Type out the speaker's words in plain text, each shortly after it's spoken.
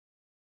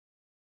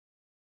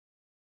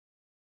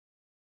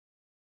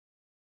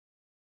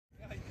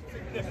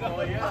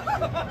Oh,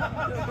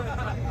 yeah.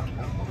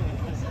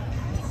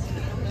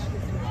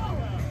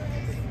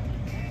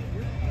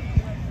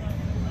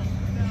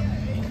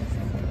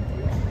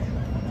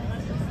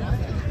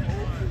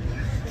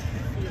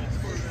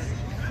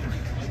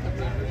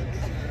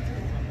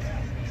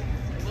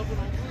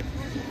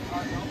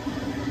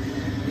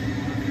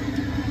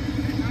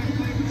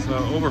 So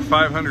over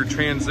 500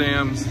 Trans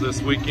Ams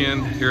this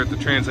weekend here at the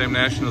Trans Am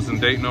Nationals in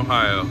Dayton,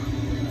 Ohio.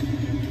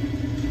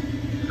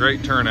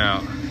 Great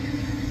turnout.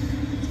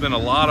 It's been a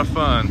lot of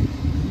fun.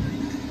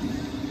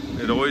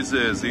 It always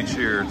is each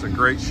year. It's a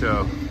great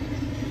show.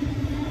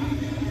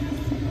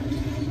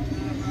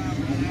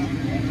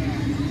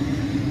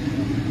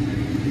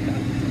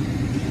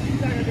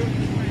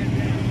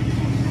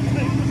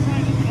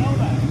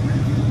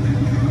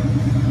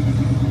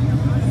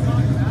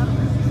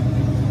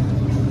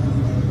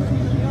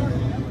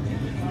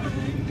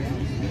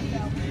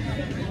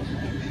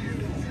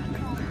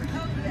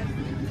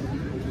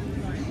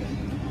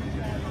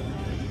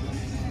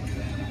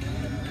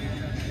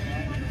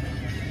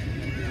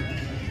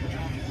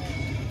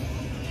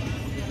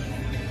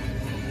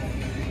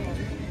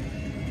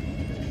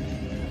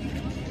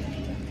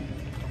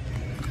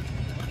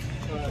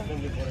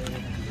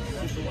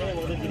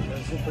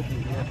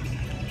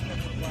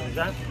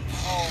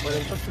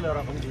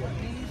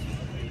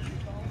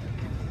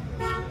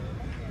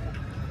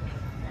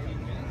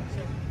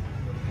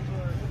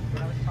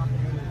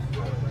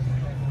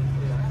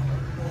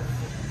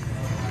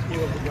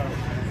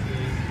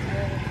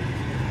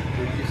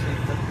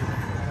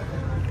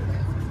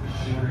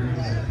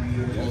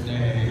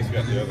 He's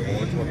got the other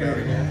one. Which one got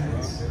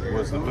it?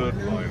 Was the hood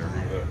liner,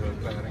 the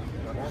hood padding?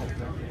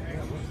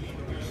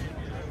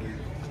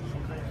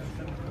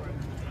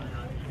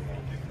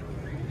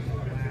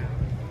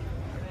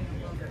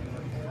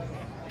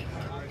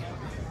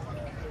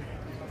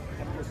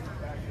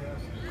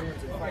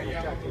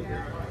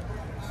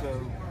 So,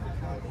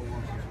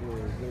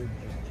 they're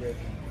just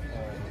judging.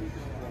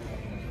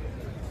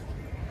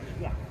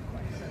 Yeah.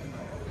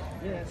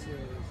 Yes,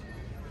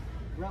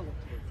 it's relative.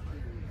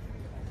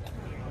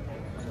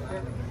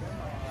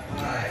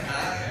 Alright, I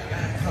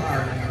got a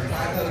car number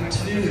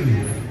 502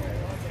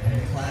 in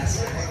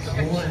Class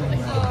X1.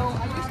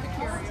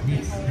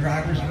 Needs the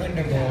driver's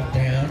window rolled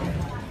down.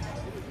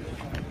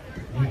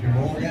 Need to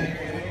roll down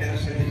your window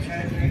so the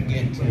traffic can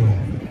get to it.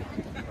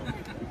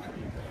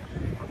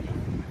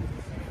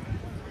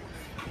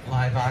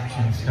 Live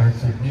auction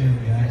starts at noon,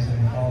 guys,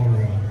 in the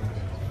ballroom.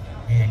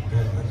 And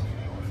good.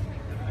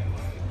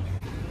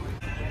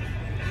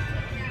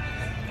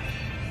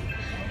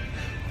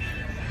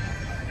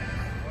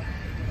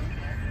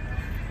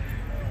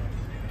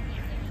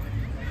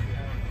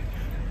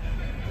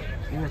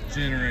 Fourth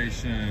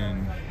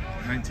generation,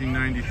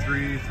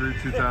 1993 through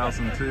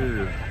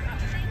 2002.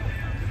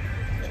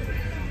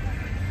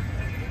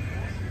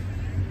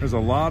 There's a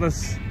lot of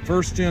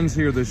first gens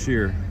here this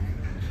year.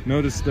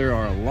 Notice there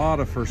are a lot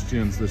of first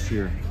gens this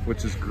year,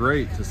 which is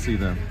great to see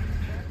them.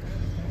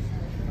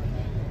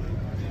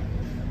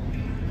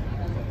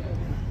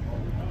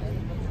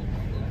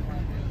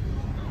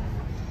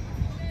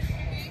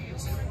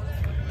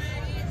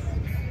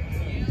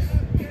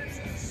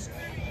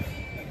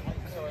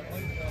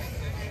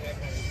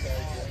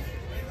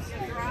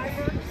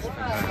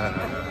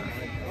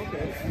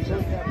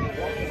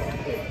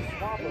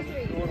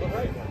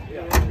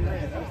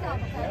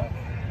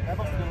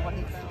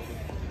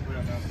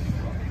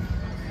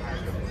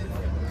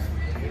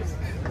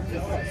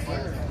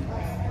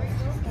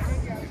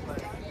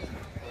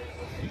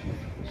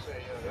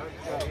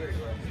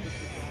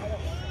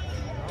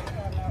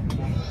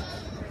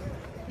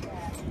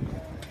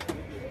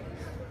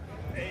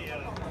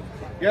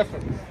 Yes, sir.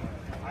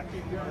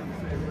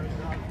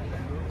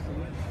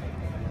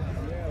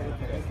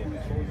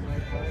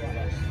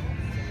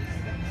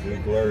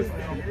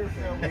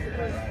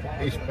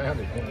 He's found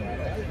it.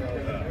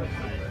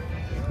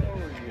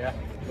 Yeah,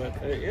 but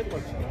it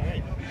looks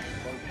nice.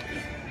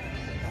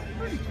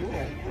 Pretty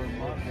cool for a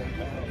month.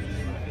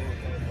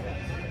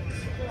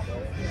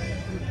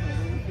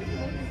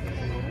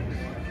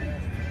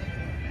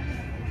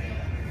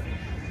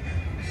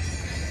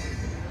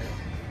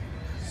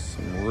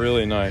 Some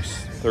really nice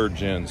third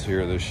gens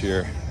here this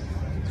year.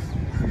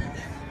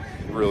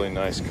 Really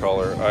nice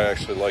color. I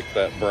actually like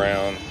that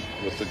brown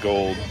with the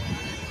gold.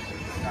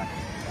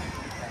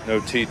 No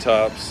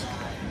T-tops.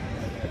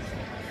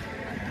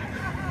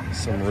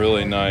 Some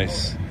really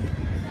nice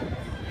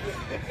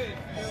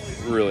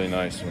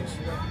ones.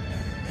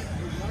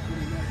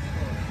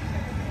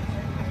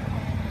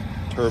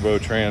 Turbo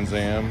Trans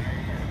Am.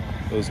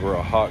 Those were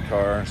a hot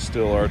car,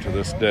 still are to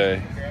this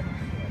day.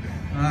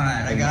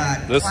 Alright, I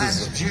got This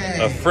Class is J.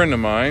 a friend of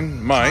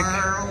mine, Mike.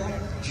 Carl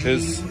G.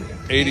 His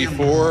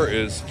 84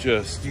 is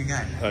just You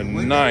got a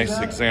windows nice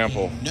up,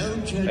 example. no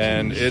judging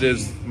And it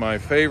is my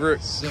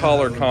favorite So,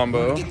 color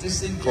combo. get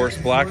this thing Of course,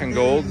 done black before and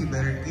noon, gold. You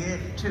better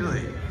get to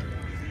it.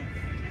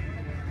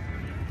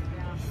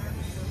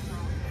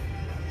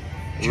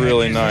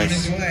 Really Judges on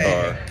nice his way.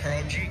 car.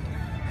 Carl G.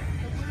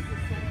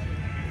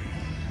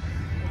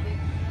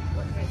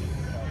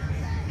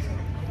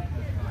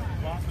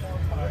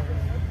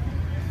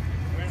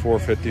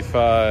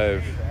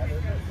 455.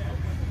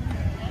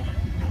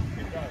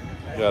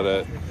 Got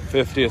a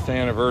 50th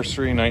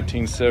anniversary,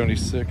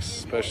 1976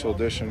 special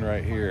edition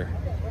right here.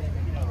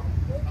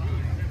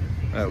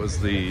 That was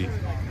the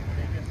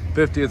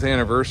 50th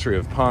anniversary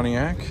of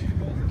Pontiac,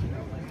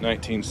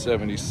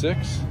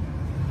 1976,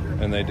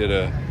 and they did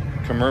a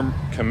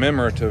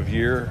commemorative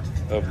year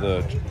of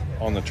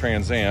on the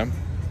Trans Am.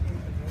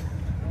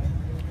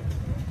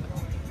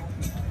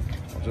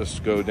 I'll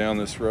just go down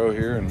this row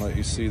here and let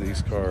you see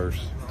these cars.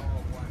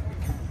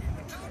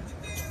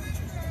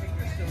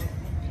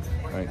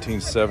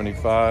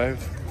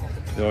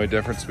 1975. The only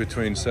difference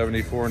between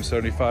 74 and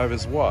 75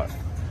 is what?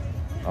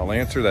 I'll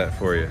answer that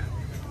for you.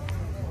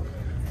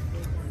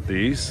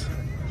 These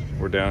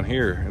were down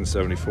here in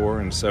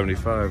 74, and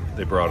 75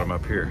 they brought them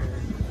up here.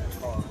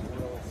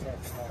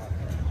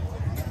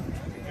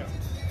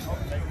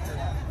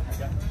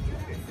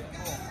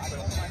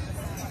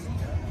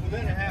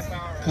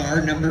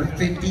 Car number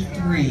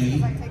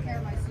 53,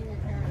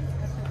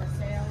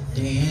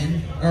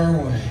 Dan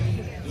Irwin,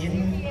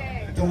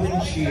 in the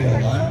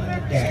windshield on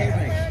the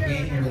dash,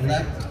 and your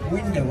left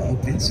window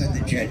open so the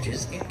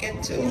judges can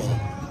get to him.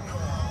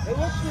 It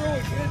looks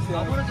really good,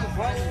 though.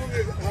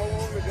 How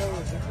long ago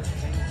was it?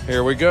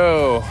 Here we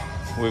go.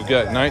 We've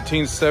got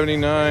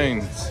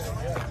 1979s.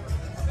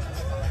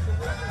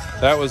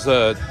 That was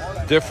a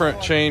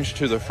different change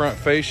to the front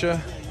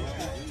fascia,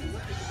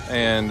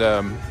 and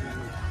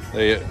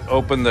they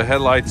opened the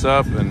headlights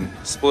up and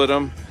split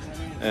them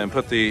and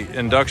put the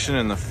induction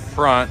in the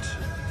front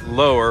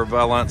lower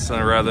valance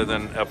rather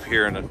than up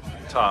here in the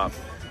top.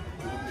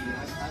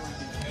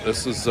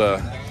 This is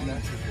a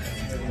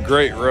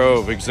great row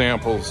of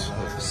examples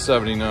of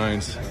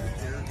 79s.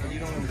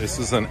 This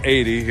is an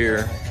 80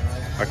 here.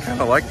 I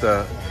kind of like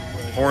the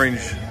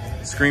orange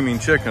Screaming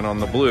Chicken on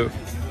the blue.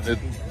 It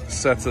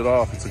sets it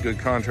off. It's a good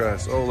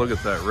contrast. Oh, look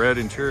at that red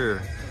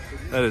interior.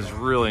 That is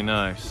really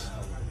nice.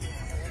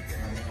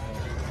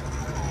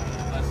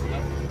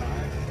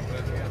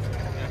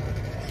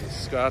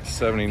 Scott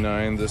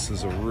 79. This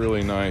is a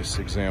really nice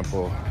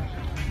example.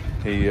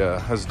 He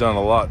has done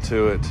a lot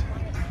to it.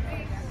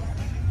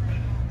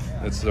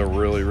 It's a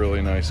really,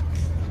 really nice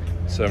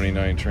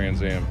 79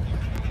 Trans Am.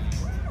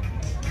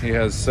 He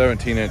has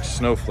 17-inch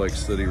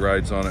snowflakes that he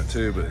rides on it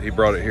too, but he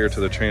brought it here to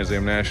the Trans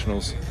Am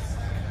Nationals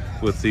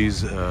with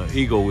these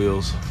Eagle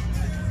wheels.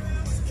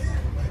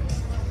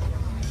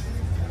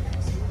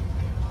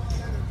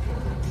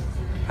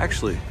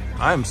 Actually,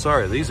 I'm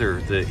sorry, these are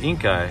the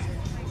Ink Eye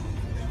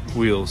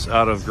wheels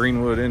out of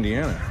Greenwood,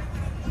 Indiana.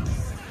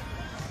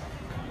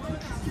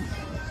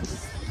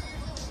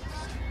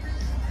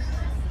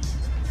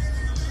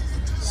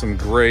 Some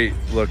great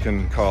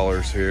looking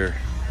collars here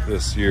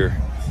this year.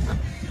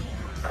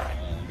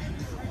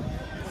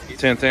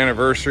 10th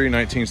anniversary,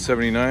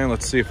 1979.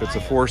 Let's see if it's a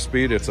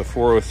 4-speed. It's a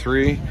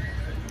 403.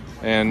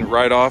 And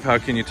right off, how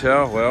can you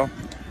tell? Well,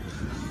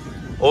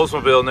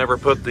 Oldsmobile never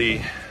put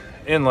the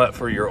inlet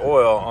for your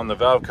oil on the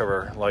valve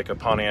cover like a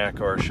Pontiac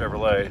or a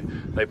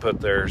Chevrolet. They put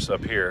theirs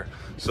up here.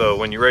 So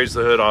when you raise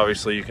the hood,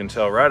 obviously you can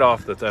tell right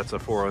off that that's a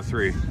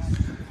 403.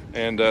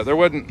 And there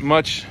wasn't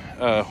much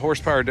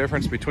horsepower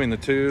difference between the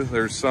two.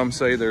 There's some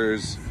say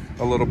there's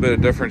a little bit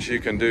of difference you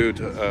can do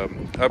to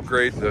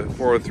upgrade the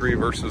 403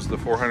 versus the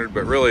 400,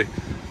 but really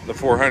the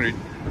 400,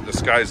 the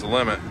sky's the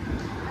limit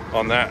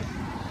on that.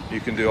 You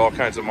can do all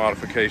kinds of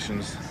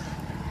modifications.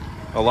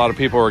 A lot of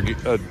people are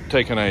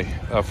taking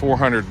a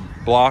 400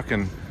 block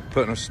and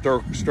putting a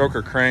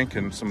stroker crank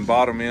and some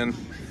bottom end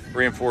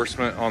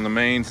reinforcement on the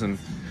mains and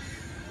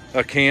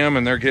a cam,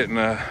 and they're getting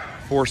a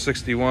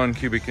 461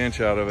 cubic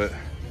inch out of it.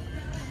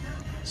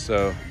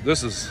 So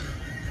this is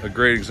a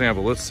great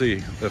example. Let's see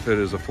if it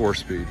is a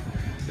 4-speed.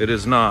 It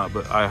is not,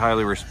 but I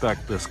highly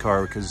respect this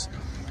car because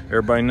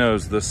everybody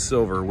knows this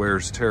silver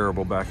wears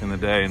terrible back in the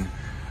day, and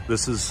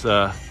this is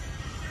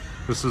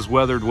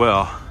weathered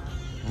well.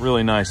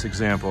 Really nice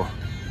example.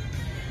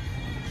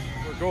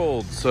 Solar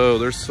Gold. So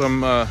there's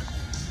some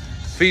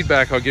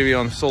feedback I'll give you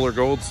on Solar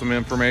Gold, some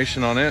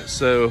information on it.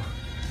 So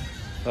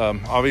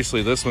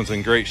obviously this one's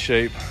in great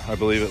shape. I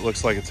believe it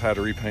looks like it's had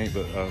a repaint,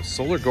 but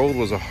Solar Gold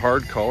was a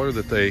hard color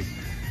that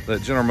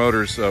General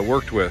Motors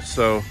worked with,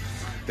 so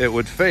it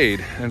would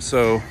fade. And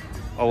so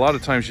a lot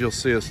of times you'll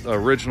see an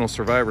original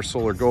Survivor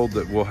Solar Gold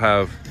that will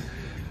have,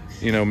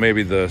 you know,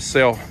 maybe the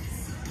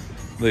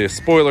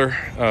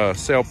spoiler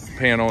sail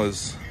panel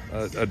is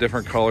a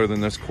different color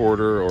than this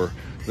quarter or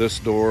this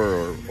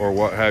door or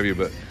what have you,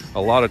 but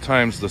a lot of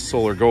times the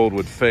Solar Gold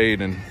would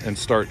fade and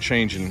start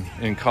changing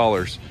in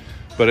colors.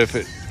 But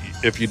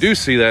if you do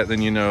see that,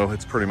 then you know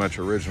it's pretty much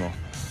original.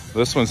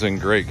 This one's in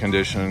great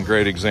condition,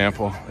 great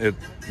example. It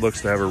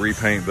looks to have a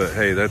repaint, but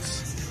hey,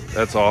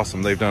 that's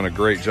awesome. They've done a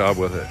great job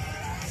with it.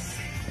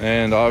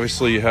 And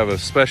obviously you have a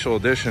special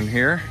edition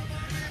here.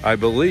 I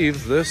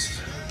believe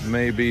this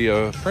may be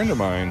a friend of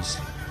mine's.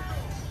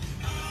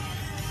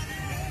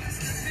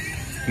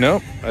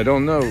 Nope, I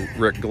don't know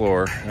Rick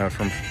Glore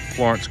from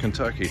Florence,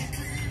 Kentucky,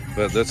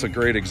 but that's a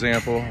great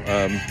example.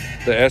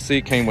 The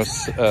SE came with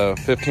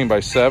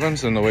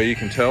 15x7s, and the way you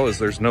can tell is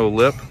there's no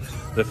lip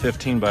the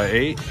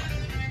 15x8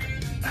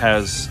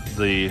 has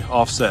the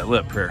offset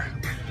lip here.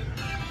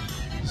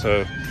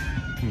 So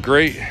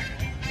great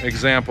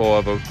example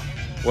of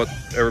what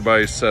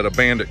everybody said, a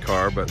bandit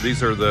car, but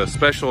these are the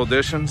special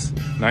editions,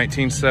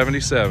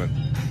 1977.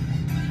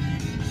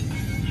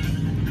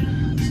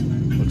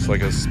 Looks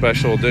like a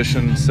special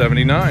edition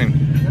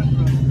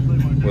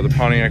 79 with a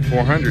Pontiac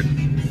 400.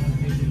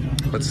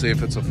 Let's see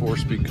if it's a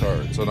 4-speed car.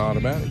 It's an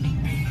automatic.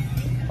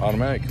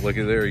 Automatic, look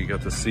at there, you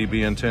got the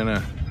CB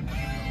antenna,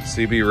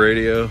 CB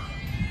radio,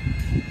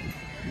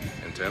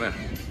 antenna.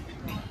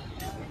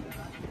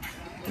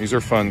 These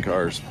are fun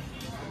cars.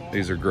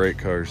 These are great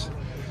cars.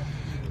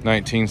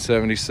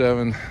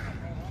 1977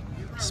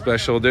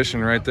 special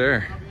edition right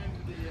there.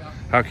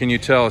 How can you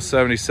tell a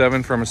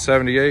 77 from a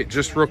 78?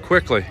 Just real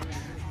quickly,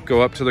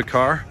 go up to the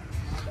car.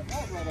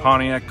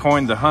 Pontiac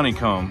coined the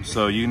honeycomb.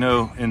 So you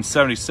know in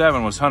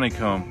 77 was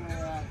honeycomb.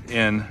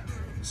 In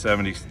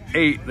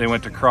 78, they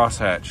went to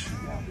crosshatch.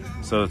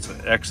 So it's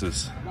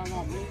X's.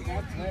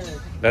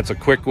 That's a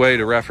quick way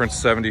to reference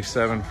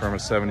 77 from a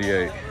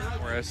 78.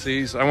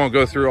 SCs. I won't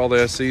go through all the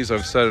SCs.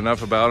 I've said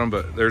enough about them,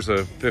 but there's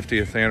a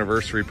 50th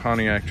anniversary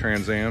Pontiac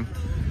Trans Am.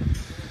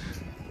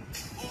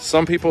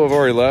 Some people have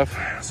already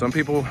left. Some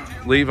people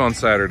leave on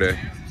Saturday,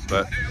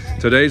 but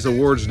today's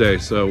awards day,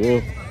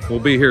 so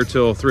we'll be here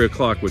till 3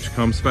 o'clock, which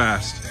comes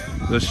fast.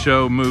 This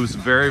show moves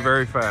very,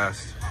 very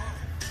fast.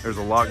 There's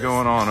a lot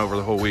going on over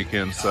the whole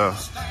weekend, so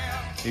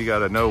you got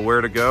to know where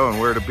to go and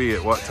where to be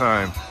at what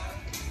time.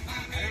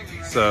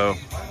 So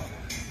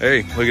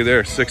hey, look at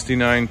there,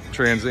 69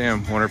 Trans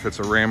Am. Wonder if it's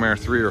a Ram Air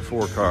 3 or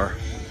 4 car.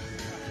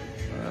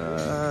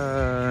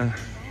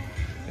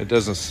 It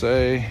doesn't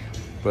say,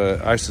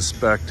 but I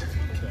suspect.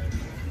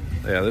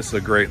 Yeah, this is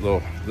a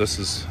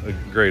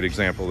great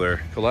example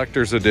there.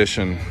 Collector's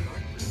edition,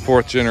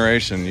 4th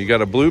generation. You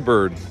got a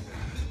Bluebird.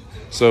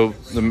 So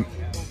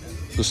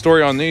the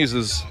story on these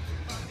is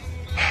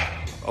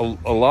a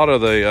lot of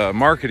the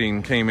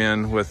marketing came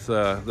in with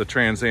the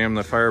Trans Am,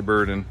 the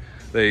Firebird, and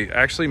they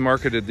actually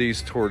marketed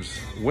these towards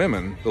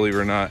women, believe it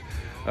or not,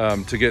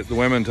 to get the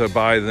women to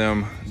buy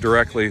them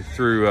directly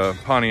through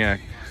Pontiac.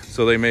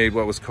 So they made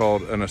what was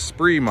called an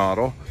Esprit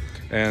model,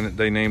 and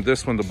they named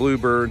this one the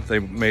Bluebird. They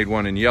made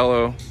one in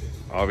yellow.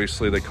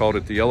 Obviously, they called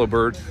it the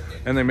Yellowbird,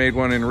 and they made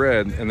one in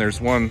red. And there's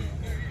one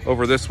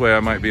over this way I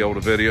might be able to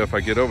video if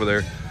I get over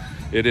there.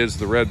 It is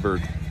the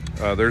Redbird.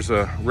 There's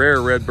a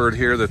rare Redbird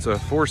here that's a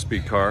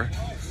 4-speed car,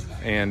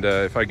 and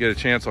if I get a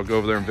chance, I'll go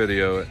over there and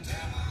video it.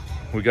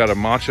 We got a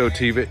Macho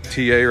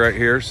TA right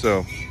here.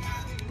 So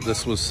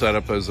this was set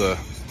up as a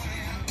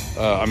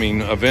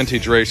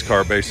vintage race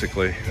car,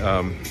 basically.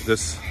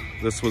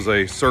 This was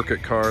a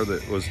circuit car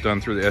that was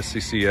done through the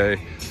SCCA.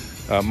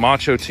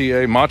 Macho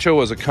TA. Macho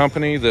was a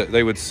company that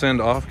they would send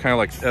off, kind of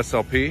like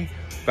SLP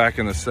back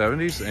in the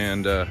 70s.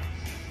 And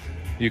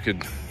you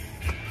could,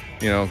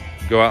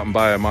 go out and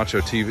buy a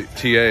Macho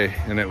TA,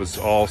 and it was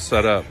all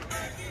set up.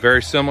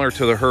 Very similar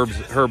to the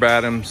Herb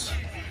Adams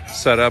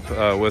setup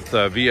with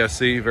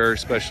VSE, very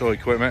special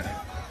equipment.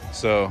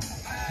 So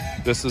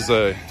this is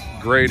a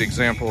great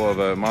example of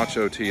a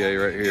Macho TA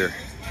right here.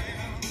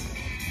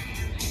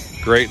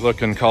 Great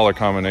looking color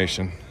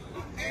combination.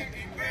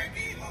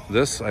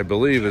 This, I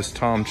believe, is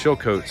Tom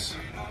Chilcote's.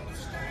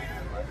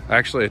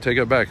 Actually, I take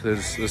it back.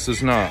 This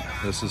is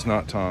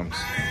not Tom's.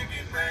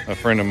 A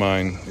friend of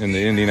mine in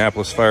the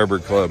Indianapolis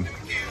Firebird Club.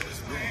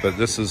 But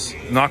this is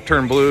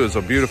Nocturne Blue. Is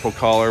a beautiful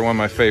color, one of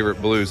my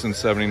favorite blues in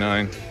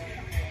 '79.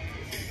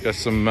 Got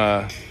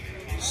some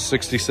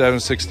 67,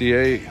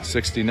 68,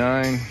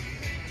 69.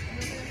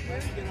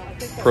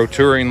 Pro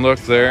Touring look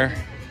there.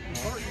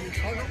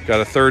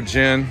 Got a 3rd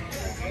gen.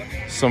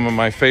 Some of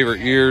my favorite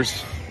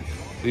years.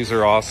 These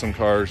are awesome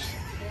cars.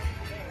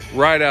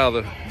 Right out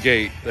of the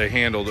gate, they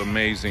handled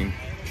amazing.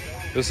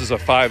 This is a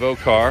 5.0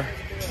 car.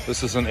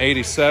 This is an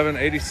 87.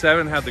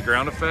 87 had the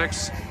ground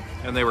effects,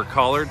 and they were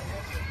collared,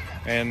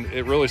 and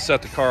it really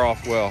set the car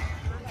off well.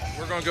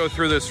 We're gonna go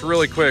through this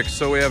really quick.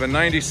 So we have a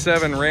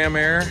 97 Ram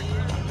Air.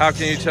 How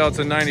can you tell it's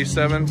a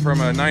 97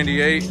 from a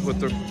 98 with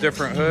the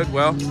different hood?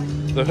 Well,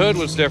 the hood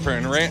was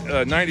different.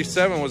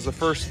 97 was the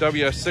first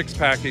WS6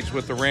 package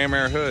with the Ram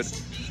Air hood,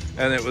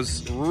 and it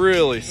was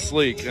really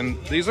sleek.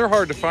 And these are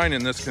hard to find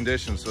in this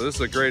condition, so this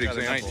is a great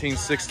example.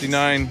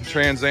 1969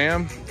 Trans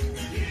Am.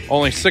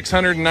 Only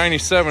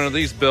 697 of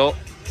these built.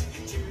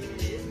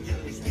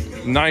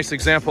 Nice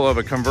example of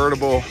a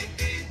convertible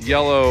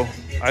yellow.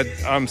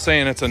 I'm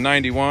saying it's a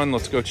 91.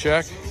 Let's go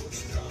check.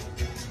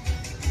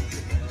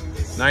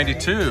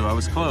 92, I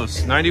was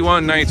close.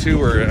 91, 92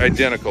 were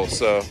identical,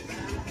 so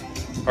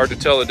hard to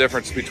tell the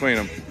difference between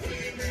them.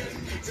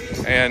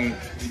 And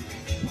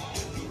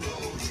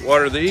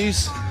what are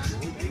these?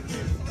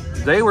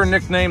 They were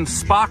nicknamed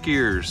Spock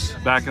ears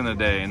back in the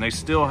day, and they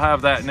still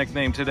have that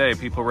nickname today.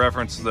 People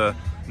reference the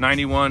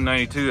 91,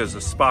 92 as a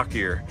Spock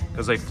ear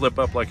because they flip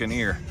up like an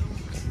ear.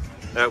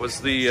 That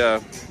was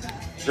the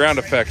ground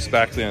effects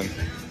back then.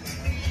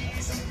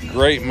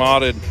 Great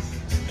modded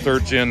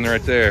 3rd gen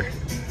right there.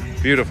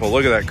 Beautiful,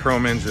 look at that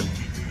chrome engine.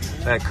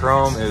 That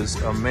chrome is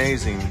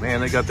amazing.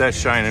 Man, they got that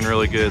shining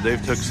really good.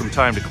 They've took some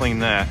time to clean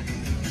that.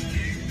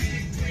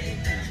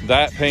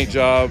 That paint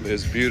job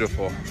is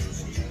beautiful.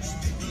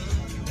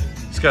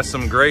 It's got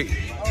some great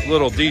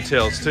little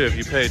details too. If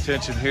you pay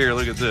attention here,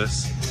 look at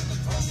this.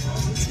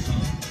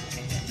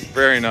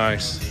 Very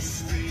nice.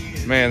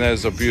 Man, that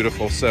is a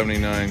beautiful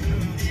 79.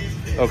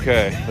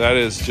 Okay, that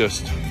is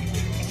just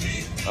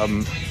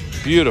a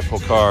beautiful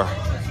car.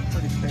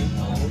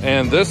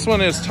 And this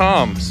one is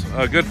Tom's,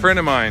 a good friend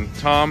of mine,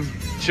 Tom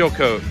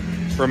Chilcote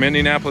from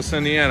Indianapolis,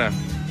 Indiana.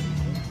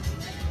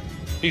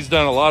 He's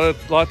done a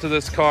lot to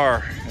this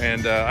car,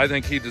 and I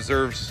think he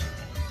deserves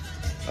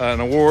an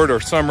award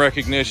or some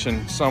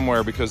recognition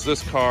somewhere, because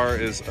this car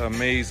is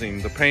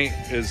amazing. The paint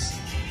is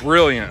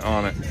brilliant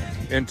on it.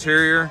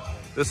 Interior,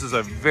 this is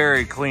a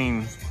very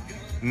clean,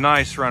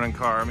 nice running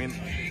car. I mean,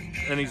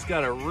 and he's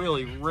got a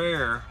really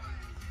rare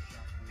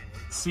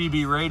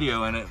CB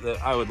radio in it that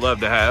I would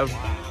love to have.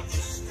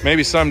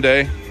 Maybe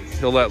someday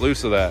he'll let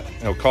loose of that.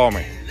 He'll call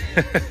me.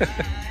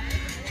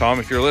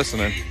 Tom, if you're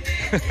listening.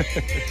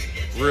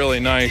 Really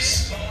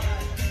nice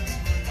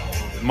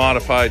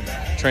modified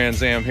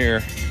Trans Am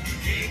here.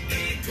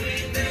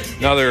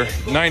 Another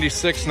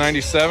 96,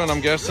 97,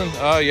 I'm guessing.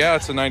 Yeah,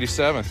 it's a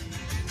 97.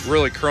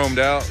 Really chromed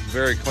out,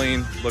 very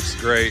clean, looks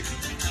great.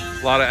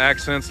 A lot of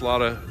accents, a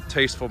lot of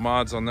tasteful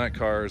mods on that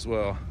car as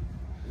well.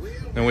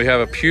 And we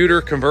have a pewter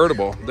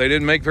convertible. They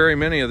didn't make very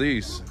many of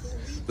these.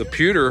 The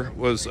pewter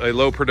was a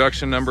low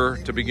production number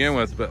to begin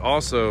with, but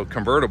also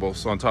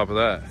convertibles on top of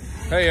that.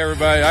 Hey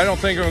everybody, I don't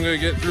think I'm gonna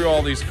get through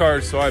all these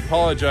cars, so I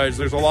apologize.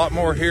 There's a lot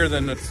more here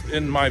than it's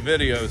in my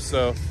videos,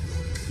 so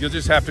you'll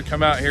just have to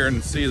come out here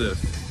and see this.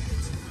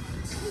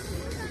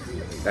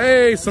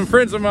 Hey, some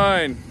friends of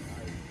mine.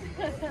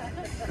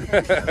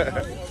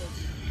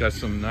 Got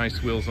some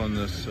nice wheels on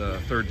this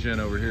third gen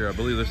over here. I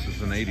believe this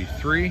is an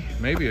 83,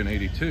 maybe an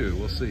 82.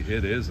 We'll see.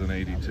 It is an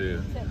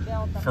 82.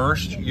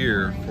 First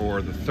year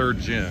for the third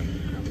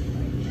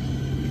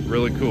gen.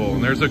 Really cool.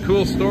 And there's a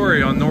cool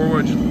story on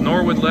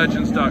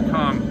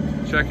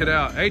NorwoodLegends.com. Check it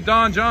out. Hey,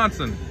 Don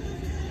Johnson.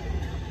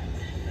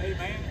 Hey,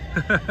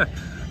 man.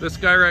 This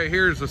guy right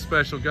here is a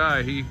special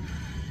guy. He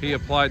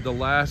applied the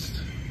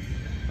last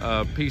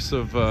piece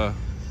of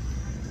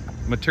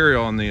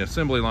material on the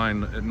assembly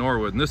line at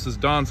Norwood, and this is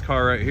Don's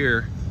car right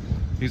here.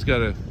 He's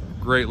got a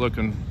great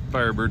looking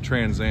Firebird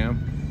Trans Am.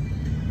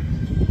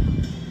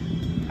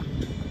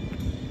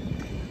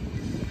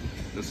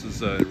 This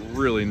is a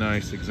really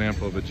nice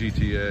example of a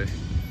GTA.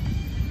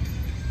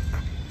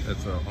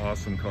 That's an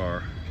awesome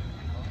car.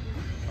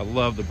 I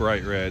love the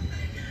bright red.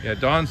 Yeah,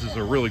 Don's is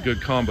a really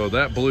good combo.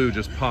 That blue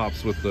just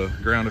pops with the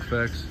ground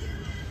effects.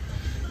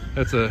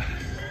 That's a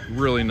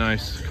really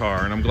nice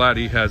car, and I'm glad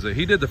he has it.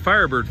 He did the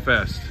Firebird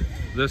Fest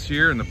this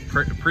year and the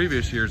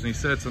previous years, and he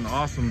said it's an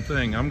awesome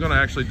thing. I'm gonna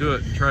actually do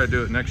it and try to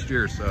do it next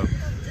year. So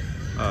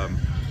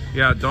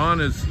yeah, Don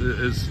is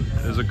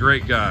a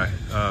great guy.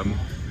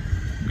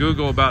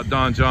 Google about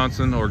Don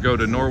Johnson or go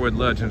to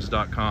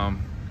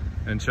NorwoodLegends.com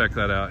and check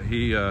that out.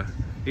 He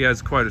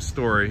has quite a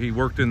story. He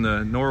worked in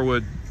the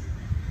Norwood,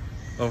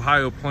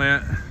 Ohio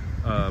plant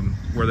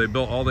where they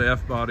built all the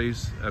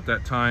F-bodies at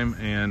that time,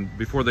 and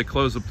before they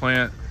closed the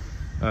plant,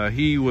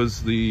 he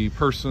was the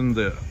person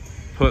that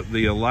put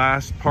the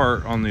last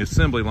part on the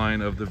assembly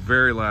line of the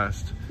very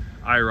last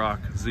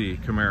IROC Z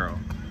Camaro.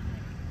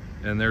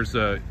 And there's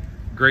a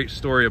great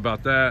story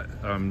about that.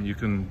 You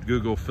can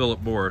Google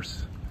Philip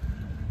Boris.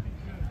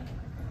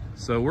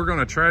 So we're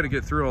gonna try to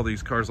get through all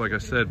these cars, like I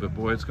said, but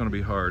boy, it's gonna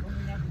be hard.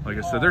 Like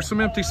I said, there's some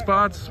empty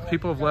spots,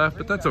 people have left,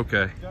 but that's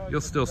okay.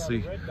 You'll still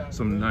see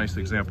some nice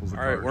examples of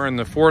cars. All right, we're in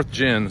the fourth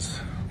gens.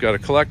 Got a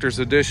collector's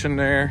edition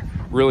there.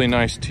 Really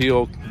nice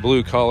teal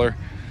blue color.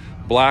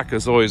 Black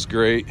is always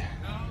great.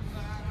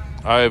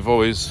 I've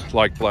always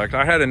liked black.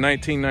 I had a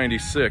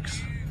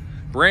 1996,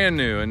 brand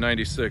new in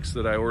 96,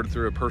 that I ordered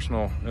through a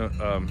personal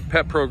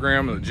pet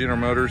program at General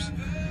Motors.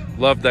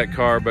 Loved that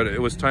car, but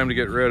it was time to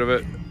get rid of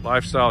it.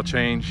 Lifestyle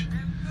change.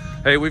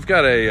 Hey, we've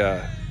got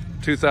a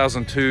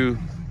 2002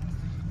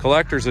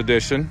 collector's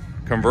edition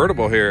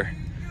convertible here.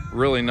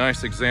 Really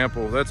nice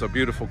example. That's a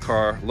beautiful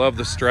car. Love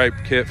the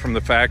striped kit from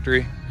the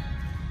factory.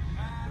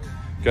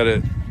 Got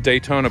a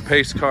Daytona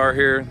pace car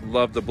here.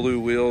 Love the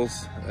blue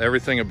wheels,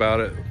 everything about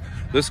it.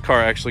 This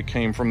car actually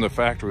came from the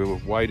factory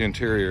with white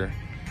interior,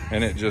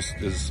 and it just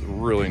is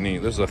really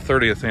neat. This is a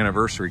 30th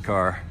anniversary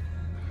car.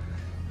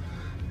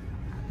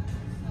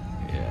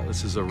 Yeah,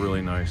 this is a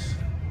really nice.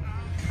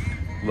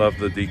 Love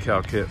the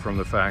decal kit from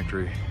the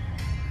factory.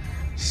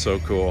 So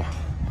cool.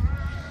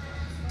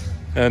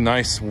 A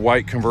nice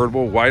white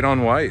convertible, white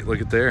on white.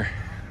 Look at there.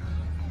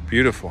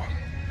 Beautiful.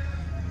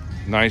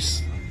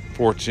 Nice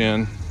 4th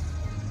gen.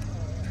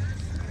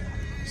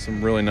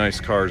 Some really nice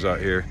cars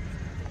out here.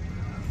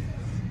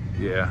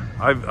 Yeah,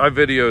 I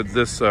videoed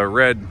this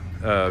red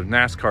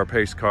NASCAR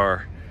pace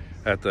car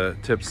at the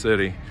Tip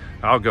City.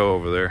 I'll go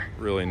over there.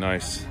 Really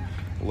nice.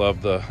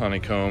 Love the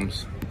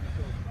honeycombs.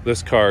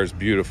 This car is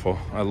beautiful.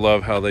 I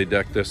love how they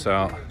decked this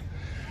out.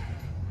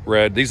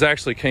 Red. These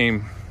actually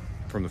came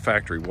from the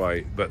factory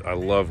white, but I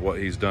love what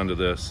he's done to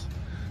this.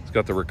 It's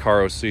got the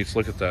Recaro seats.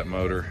 Look at that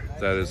motor.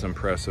 That is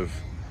impressive.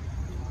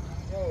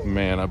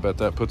 Man, I bet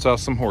that puts out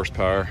some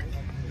horsepower.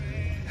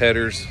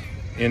 Headers,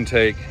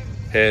 intake,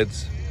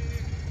 heads.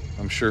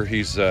 I'm sure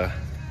he's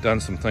done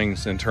some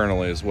things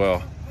internally as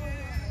well.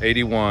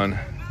 81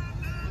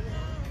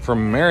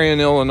 from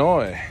Marion,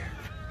 Illinois.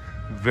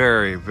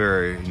 Very,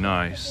 very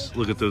nice.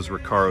 Look at those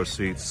Recaro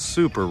seats,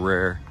 super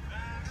rare.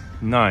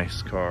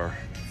 Nice car.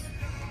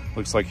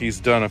 Looks like he's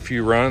done a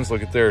few runs.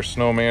 Look at there,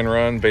 Snowman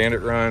run,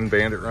 Bandit run,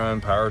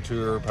 Power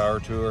Tour,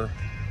 Power Tour.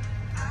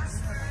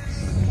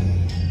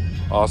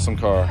 Awesome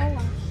car.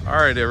 All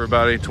right,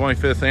 everybody,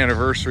 25th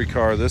anniversary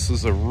car. This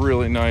is a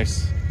really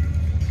nice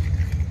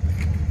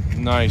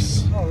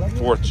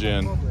 4th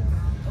gen.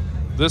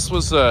 This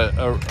was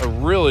a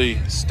really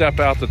step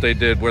out that they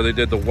did, where they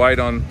did the white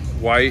on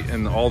white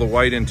and all the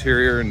white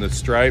interior and the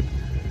stripe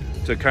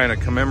to kind of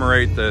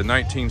commemorate the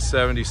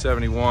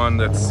 1970-71.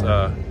 That's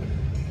a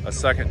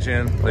 2nd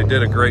gen. They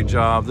did a great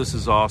job. This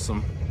is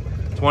awesome.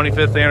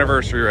 25th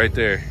anniversary right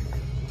there.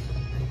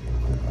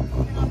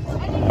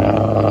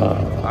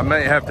 I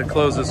may have to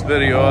close this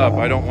video up.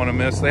 I don't want to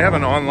miss. They have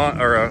an online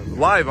or a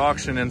live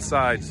auction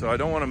inside, so I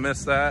don't want to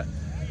miss that.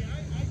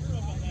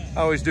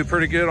 I always do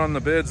pretty good on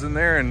the bids in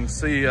there and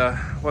see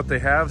what they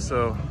have,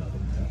 so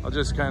I'll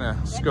just kind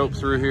of scope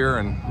through here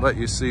and let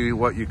you see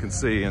what you can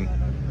see. And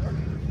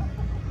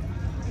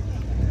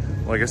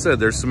like I said,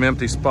 there's some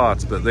empty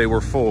spots, but they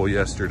were full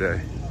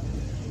yesterday.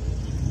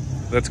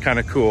 That's kind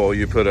of cool.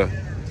 You put a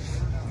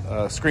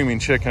Screaming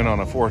Chicken on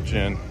a 4th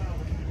gen.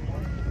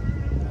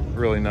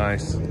 Really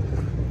nice.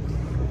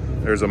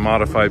 There's a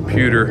modified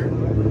Pewter.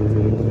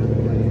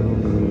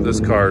 This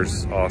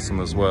car's awesome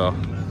as well.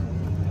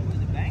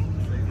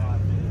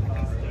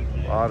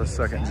 A lot of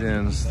 2nd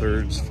gens,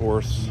 3rds,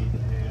 4ths.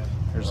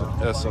 There's an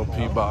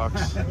SLP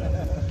box.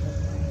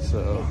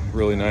 So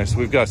really nice.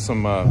 We've got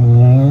some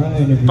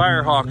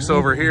Firehawks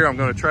over here. I'm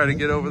going to try to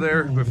get over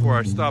there before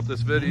I stop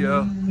this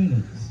video.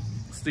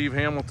 Steve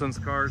Hamilton's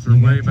cars are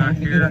way back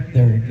here.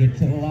 He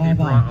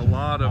brought a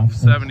lot of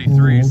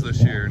 73s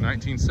this year.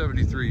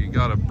 1973. You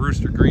got a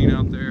Brewster Green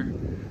out there.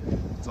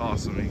 It's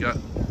awesome. You got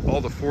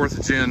all the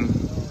 4th gen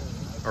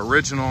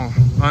original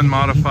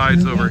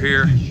unmodifieds over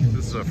here.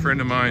 This is a friend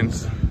of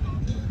mine's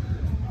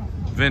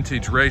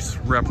vintage race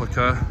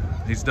replica.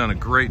 He's done a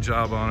great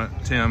job on it,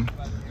 Tim.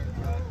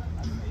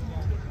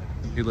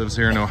 He lives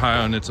here in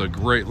Ohio, and it's a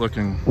great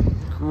looking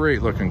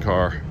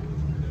car.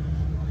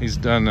 He's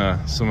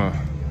done some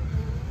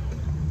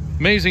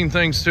amazing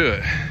things to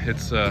it.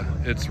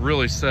 It's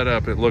really set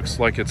up. It looks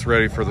like it's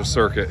ready for the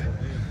circuit.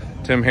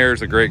 Tim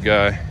Hare's a great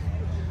guy.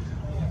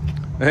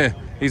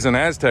 He's an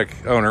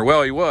Aztec owner.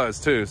 Well, he was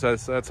too. So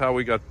that's how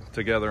we got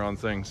together on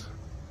things.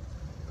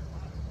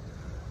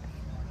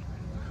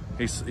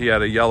 He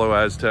had a yellow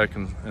Aztec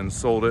and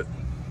sold it.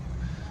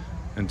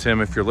 And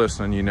Tim, if you're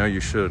listening, you know you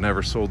should have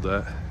never sold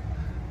that.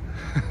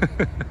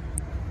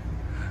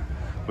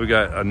 We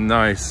got a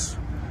nice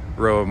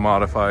row of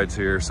modifieds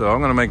here. So I'm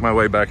gonna make my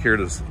way back here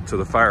to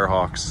the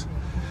Firehawks.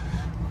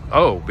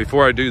 Oh,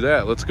 before I do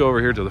that, let's go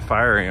over here to the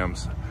Fire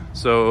Ams.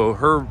 So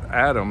Herb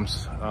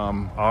Adams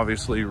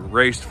obviously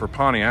raced for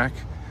Pontiac.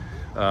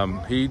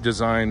 He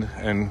designed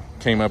and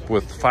came up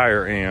with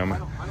Fire Am.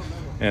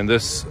 And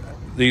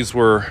these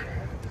were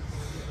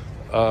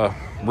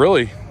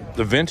really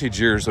the vintage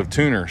years of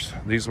tuners.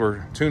 These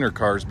were tuner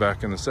cars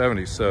back in the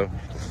 70s. So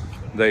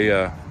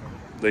they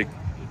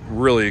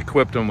really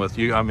equipped them with,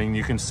 I mean,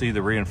 you can see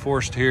the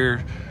reinforced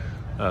here,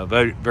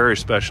 very, very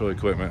special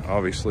equipment,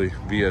 obviously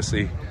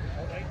VSE.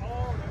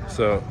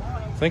 So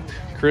I think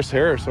Chris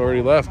Harris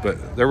already left,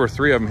 but there were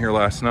 3 of them here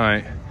last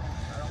night.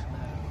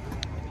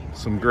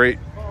 Some great,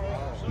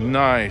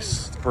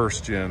 nice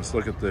 1st gens.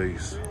 Look at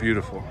these,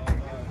 beautiful.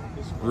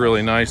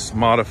 Really nice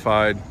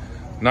modified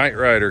Knight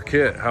Rider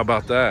kit. How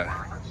about that?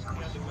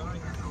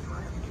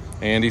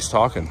 Andy's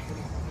talking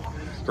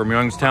from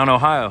Youngstown,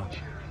 Ohio.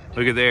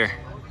 Look at there.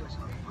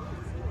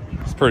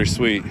 It's pretty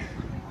sweet.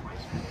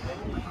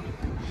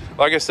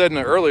 Like I said in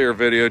the earlier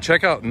video,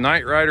 check out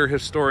Knight Rider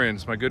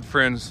Historians, my good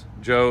friends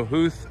Joe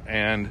Huth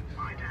and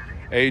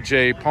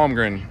AJ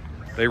Palmgren.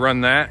 They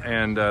run that,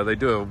 and they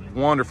do a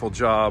wonderful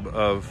job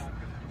of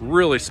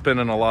really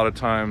spending a lot of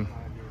time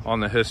on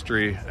the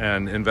history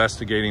and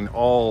investigating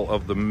all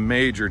of the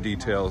major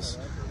details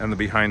and the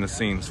behind the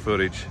scenes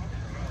footage.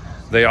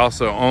 They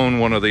also own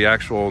one of the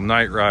actual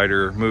Knight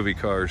Rider movie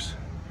cars.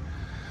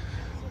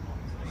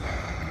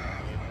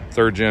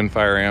 3rd gen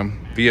Fire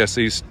Am.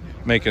 VSE's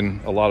making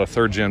a lot of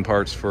 3rd gen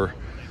parts for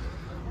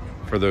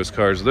those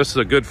cars. This is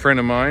a good friend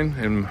of mine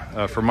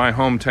and from my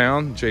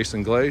hometown,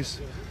 Jason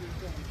Glaze.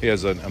 He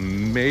has an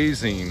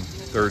amazing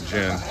 3rd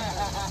gen.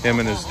 Him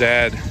and his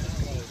dad.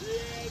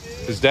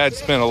 His dad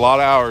spent a lot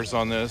of hours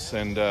on this,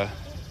 and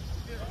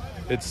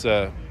it's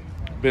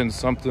been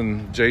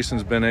something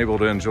Jason's been able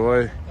to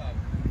enjoy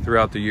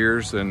throughout the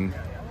years, and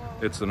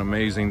it's an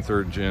amazing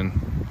 3rd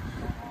gen.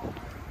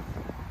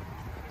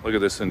 Look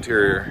at this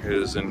interior. It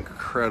is in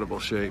incredible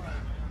shape.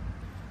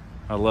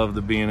 I love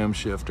the B&M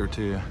shifter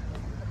too.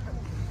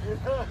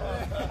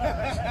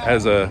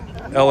 Has a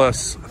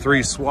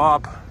LS3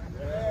 swap,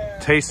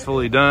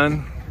 tastefully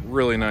done.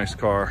 Really nice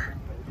car.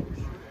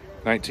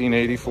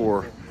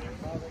 1984.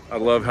 I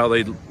love how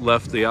they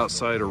left the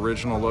outside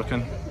original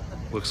looking.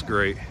 Looks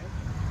great.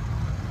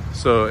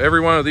 So every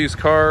one of these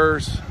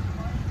cars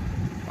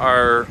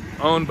are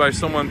owned by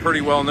someone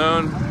pretty well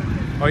known.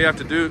 All you have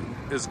to do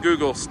is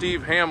Google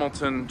Steve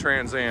Hamilton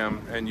Trans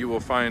Am and you will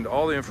find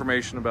all the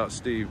information about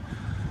Steve.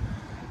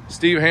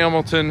 Steve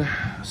Hamilton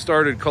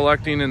started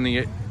collecting in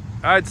the,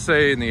 I'd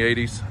say in the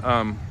 80s.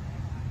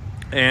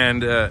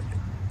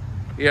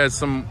 He has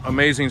some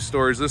amazing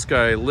stories. This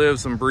guy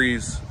lives and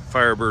breathes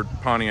Firebird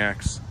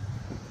Pontiacs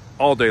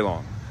all day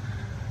long.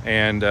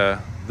 And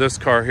this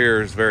car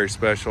here is very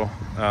special.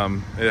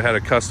 It had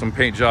a custom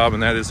paint job,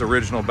 and that is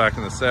original back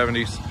in the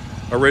 70s.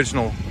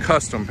 Original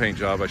custom paint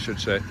job, I should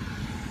say.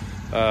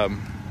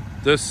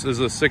 This is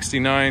a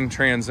 69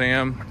 Trans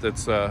Am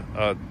that's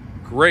a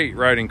great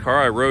riding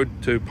car. I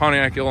rode to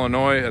Pontiac,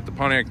 Illinois at the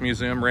Pontiac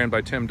Museum, ran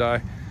by Tim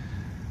Dye,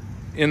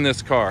 in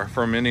this car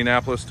from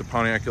Indianapolis to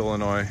Pontiac,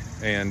 Illinois,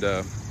 and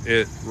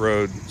it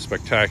rode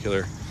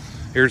spectacular.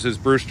 Here's his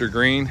Brewster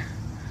Green.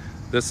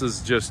 This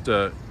is just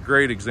a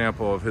great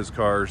example of his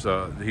cars.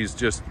 He's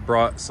just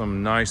brought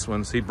some nice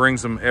ones. He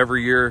brings them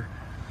every year,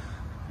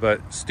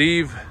 but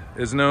Steve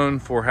is known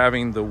for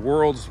having the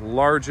world's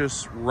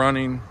largest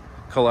running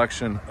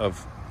collection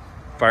of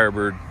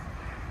Firebird,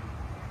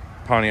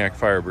 Pontiac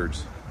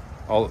Firebirds.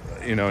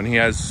 And he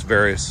has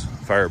various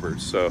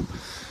Firebirds. So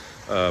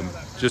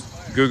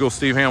just Google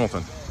Steve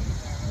Hamilton.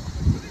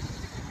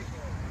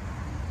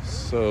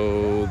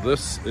 So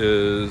this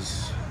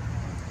is,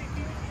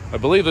 I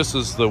believe this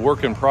is the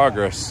work in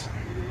progress.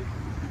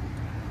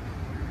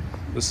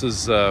 This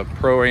is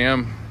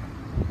Pro-Am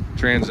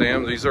Trans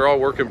Am. These are all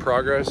work in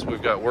progress.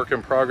 We've got work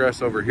in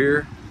progress over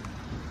here.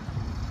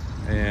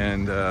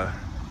 And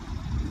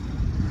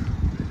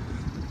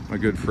my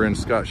good friend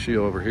Scott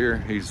Shield over here,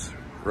 he's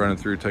running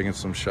through taking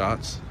some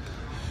shots.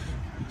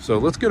 So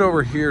let's get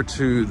over here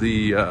to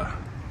the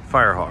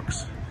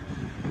Firehawks.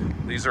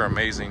 These are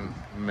amazing,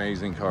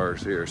 amazing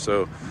cars here.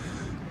 So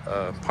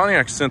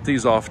Pontiac sent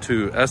these off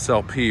to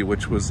SLP,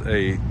 which was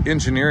a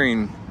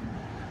engineering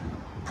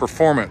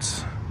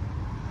performance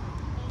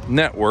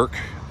network,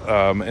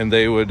 and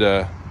they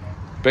would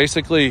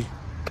basically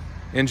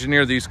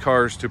engineer these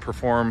cars to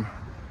perform.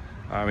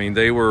 I mean,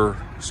 they were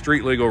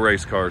street legal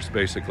race cars,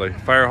 basically.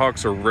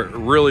 Firehawks are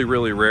really,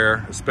 really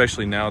rare,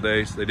 especially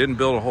nowadays. They didn't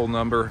build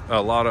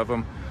a lot of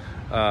them.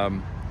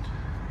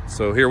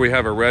 So here we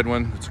have a red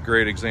one. It's a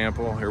great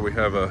example. Here we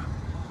have a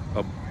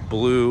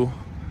blue,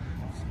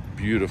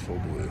 beautiful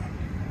blue.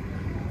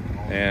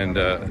 And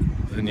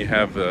then you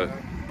have the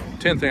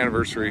 10th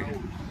anniversary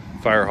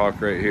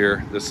Firehawk right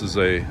here. This is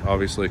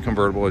obviously a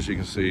convertible, as you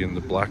can see, in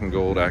the black and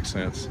gold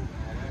accents.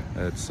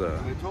 It's a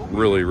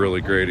really,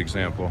 really great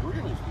example.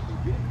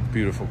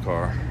 Beautiful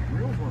car.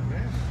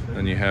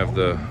 Then you have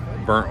the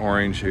burnt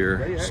orange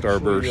here,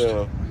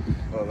 Starburst,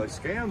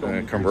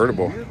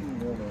 convertible.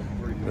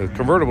 The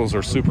convertibles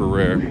are super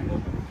rare,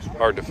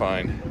 hard to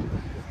find.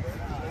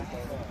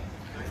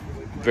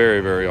 Very,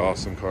 very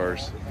awesome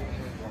cars.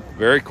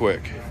 Very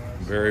quick,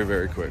 very,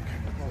 very quick.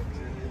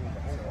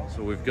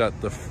 So we've got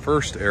the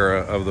first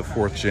era of the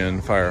 4th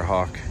gen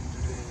Firehawk.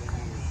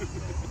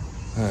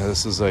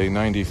 This is a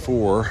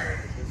 94,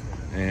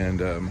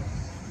 and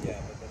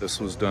this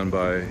was done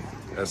by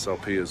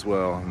SLP as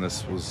well, and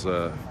this was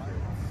an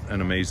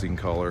amazing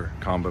color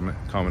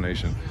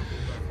combination.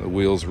 The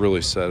wheels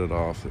really set it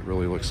off. It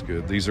really looks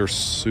good. These are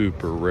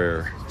super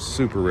rare,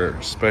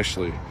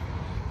 especially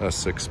a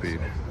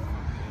 6-speed.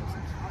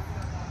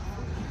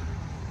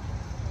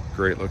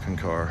 Great looking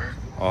car,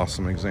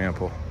 awesome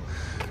example.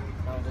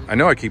 I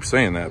know I keep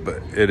saying that,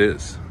 but it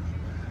is.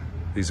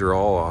 These are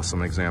all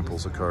awesome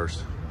examples of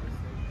cars.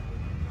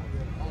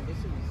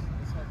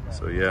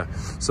 So yeah,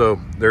 so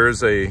there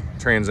is a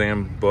Trans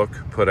Am book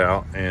put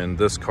out, and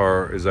this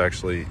car is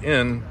actually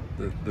in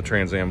the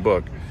Trans Am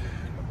book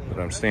that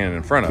I'm standing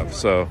in front of.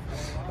 So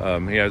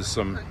he has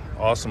some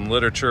awesome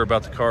literature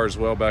about the car as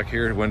well back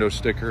here, window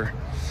sticker.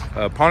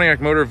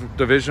 Pontiac Motor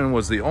Division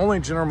was the only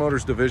General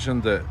Motors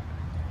division that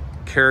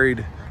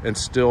carried and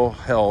still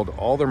held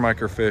all their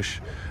microfiche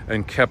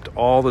and kept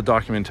all the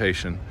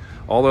documentation.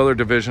 All the other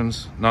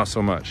divisions, not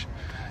so much.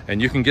 And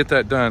you can get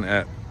that done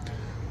at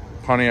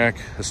Pontiac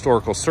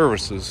Historical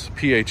Services,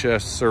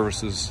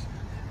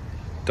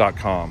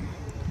 phsservices.com.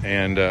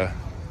 And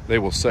they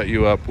will set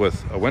you up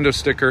with a window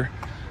sticker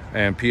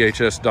and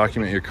PHS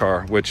document your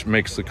car, which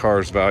makes the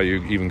car's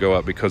value even go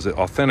up because it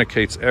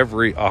authenticates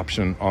every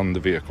option on the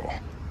vehicle.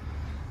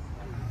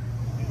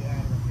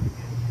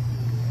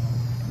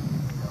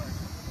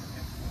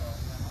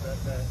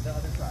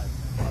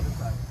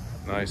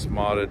 Nice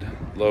modded,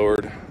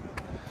 lowered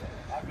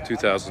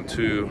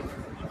 2002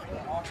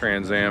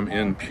 Trans Am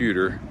in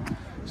pewter.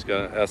 It's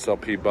got an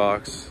SLP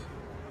box.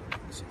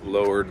 It's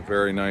lowered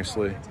very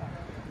nicely.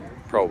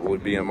 Probably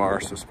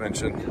BMR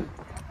suspension.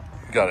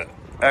 Got an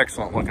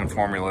excellent looking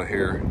formula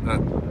here.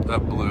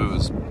 That blue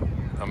is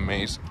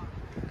amazing.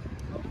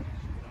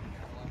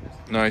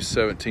 Nice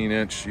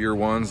 17-inch year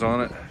ones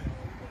on it.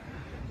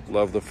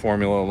 Love the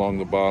formula along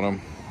the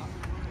bottom.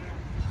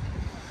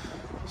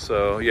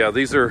 So yeah,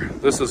 this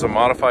is a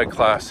modified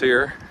class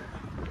here.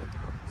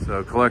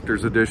 So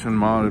collector's edition,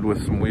 modded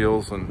with some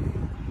wheels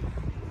and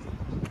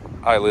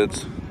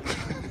eyelids.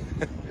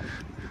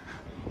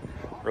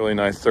 Really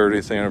nice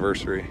 30th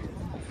anniversary.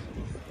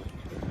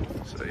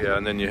 So yeah,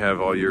 and then you have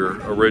all your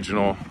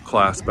original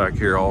class back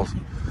here, all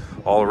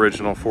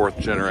original 4th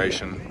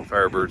generation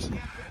Firebirds.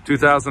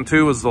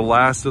 2002 was the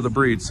last of the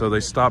breed, so they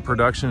stopped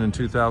production in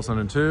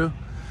 2002.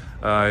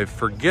 I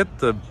forget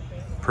the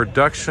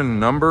production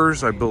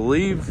numbers. I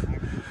believe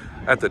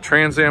at the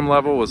Trans Am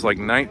level was like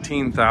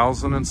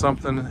 19,000 and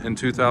something in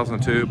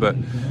 2002, but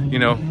you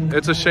know,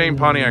 it's a shame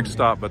Pontiac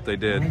stopped, but they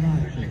did.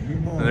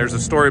 And there's a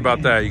story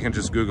about that. You can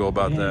just Google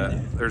about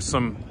that. There's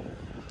some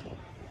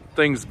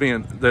things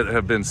that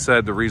have been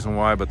said, the reason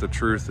why, but the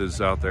truth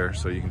is out there,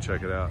 so you can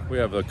check it out. We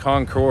have the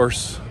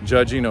concourse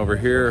judging over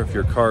here. If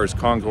your car is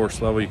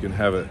concourse level, you can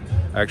have it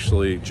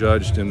actually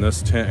judged in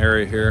this tent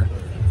area here.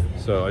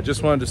 So I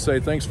just wanted to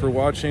say thanks for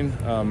watching.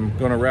 I'm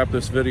going to wrap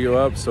this video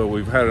up. So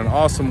we've had an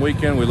awesome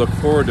weekend. We look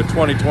forward to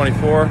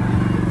 2024.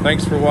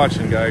 Thanks for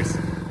watching, guys.